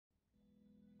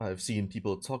I've seen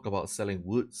people talk about selling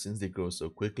wood since they grow so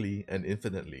quickly and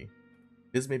infinitely.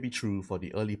 This may be true for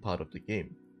the early part of the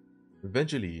game.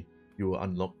 Eventually, you will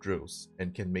unlock drills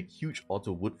and can make huge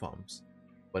auto wood farms.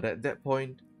 But at that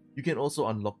point, you can also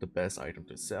unlock the best item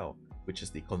to sell, which is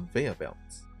the conveyor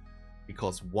belts. It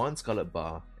costs 1 scarlet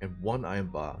bar and 1 iron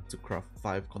bar to craft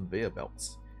 5 conveyor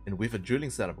belts, and with a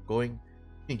drilling setup going,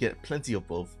 you can get plenty of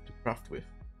both to craft with.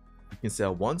 You can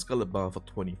sell 1 scarlet bar for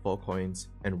 24 coins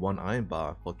and 1 iron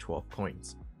bar for 12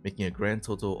 coins, making a grand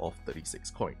total of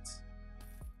 36 coins.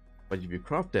 But if you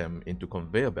craft them into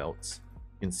conveyor belts,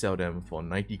 you can sell them for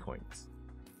 90 coins.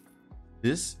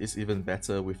 This is even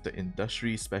better with the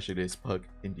Industry Specialist perk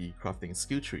in the crafting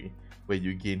skill tree, where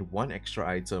you gain 1 extra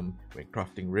item when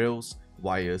crafting rails,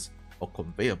 wires, or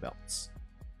conveyor belts.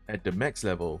 At the max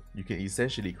level, you can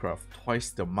essentially craft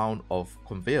twice the amount of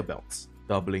conveyor belts,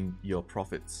 doubling your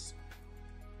profits.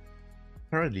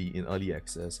 Currently in early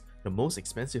access, the most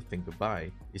expensive thing to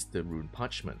buy is the rune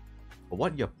parchment, but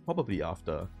what you're probably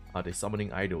after are the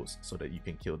summoning idols so that you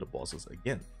can kill the bosses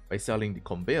again. By selling the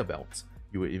conveyor belts,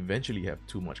 you will eventually have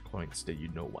too much coins that you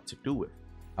know what to do with.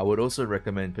 I would also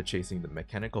recommend purchasing the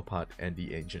mechanical part and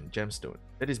the ancient gemstone.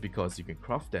 That is because you can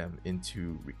craft them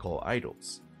into recall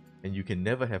idols, and you can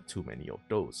never have too many of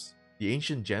those. The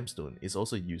ancient gemstone is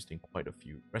also used in quite a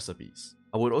few recipes.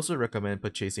 I would also recommend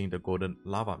purchasing the golden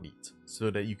lava meat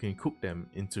so that you can cook them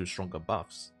into stronger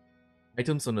buffs.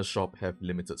 Items on the shop have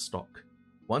limited stock.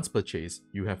 Once purchased,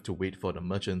 you have to wait for the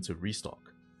merchant to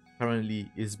restock.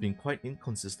 Currently, it's been quite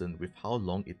inconsistent with how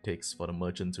long it takes for the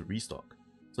merchant to restock,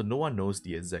 so no one knows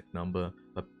the exact number,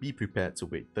 but be prepared to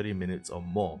wait 30 minutes or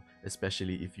more,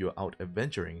 especially if you're out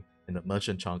adventuring and the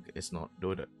merchant chunk is not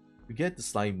loaded. To get the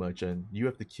slime merchant, you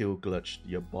have to kill Glutch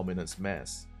the Abominant's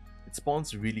Mass. It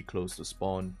spawns really close to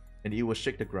spawn, and it will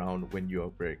shake the ground when you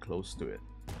are very close to it,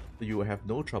 so you will have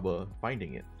no trouble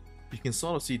finding it. You can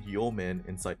sort of see the old man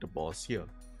inside the boss here.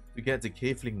 To get the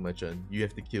Caveling merchant, you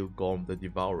have to kill Gorm the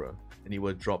Devourer, and it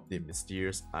will drop the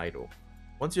mysterious idol.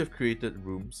 Once you have created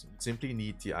rooms, you simply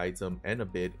need the item and a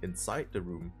bed inside the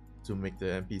room to make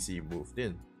the NPC moved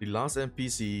in. The last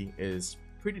NPC is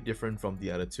pretty different from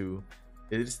the other two.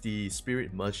 It is the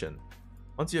Spirit Merchant.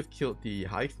 Once you have killed the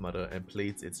Hive Mother and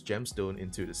placed its gemstone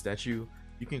into the statue,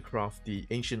 you can craft the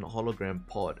Ancient Hologram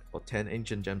Pod for 10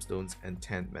 ancient gemstones and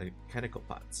 10 mechanical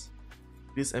parts.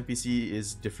 This NPC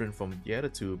is different from the other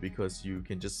two because you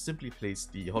can just simply place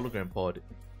the hologram pod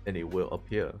and it will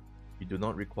appear. You do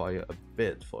not require a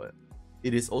bed for it.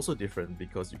 It is also different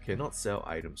because you cannot sell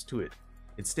items to it.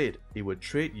 Instead, it will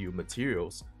trade you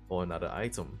materials for another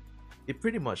item. It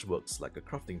pretty much works like a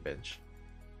crafting bench.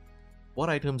 What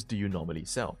items do you normally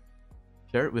sell?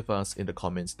 Share it with us in the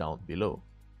comments down below.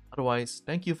 Otherwise,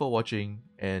 thank you for watching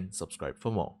and subscribe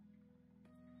for more.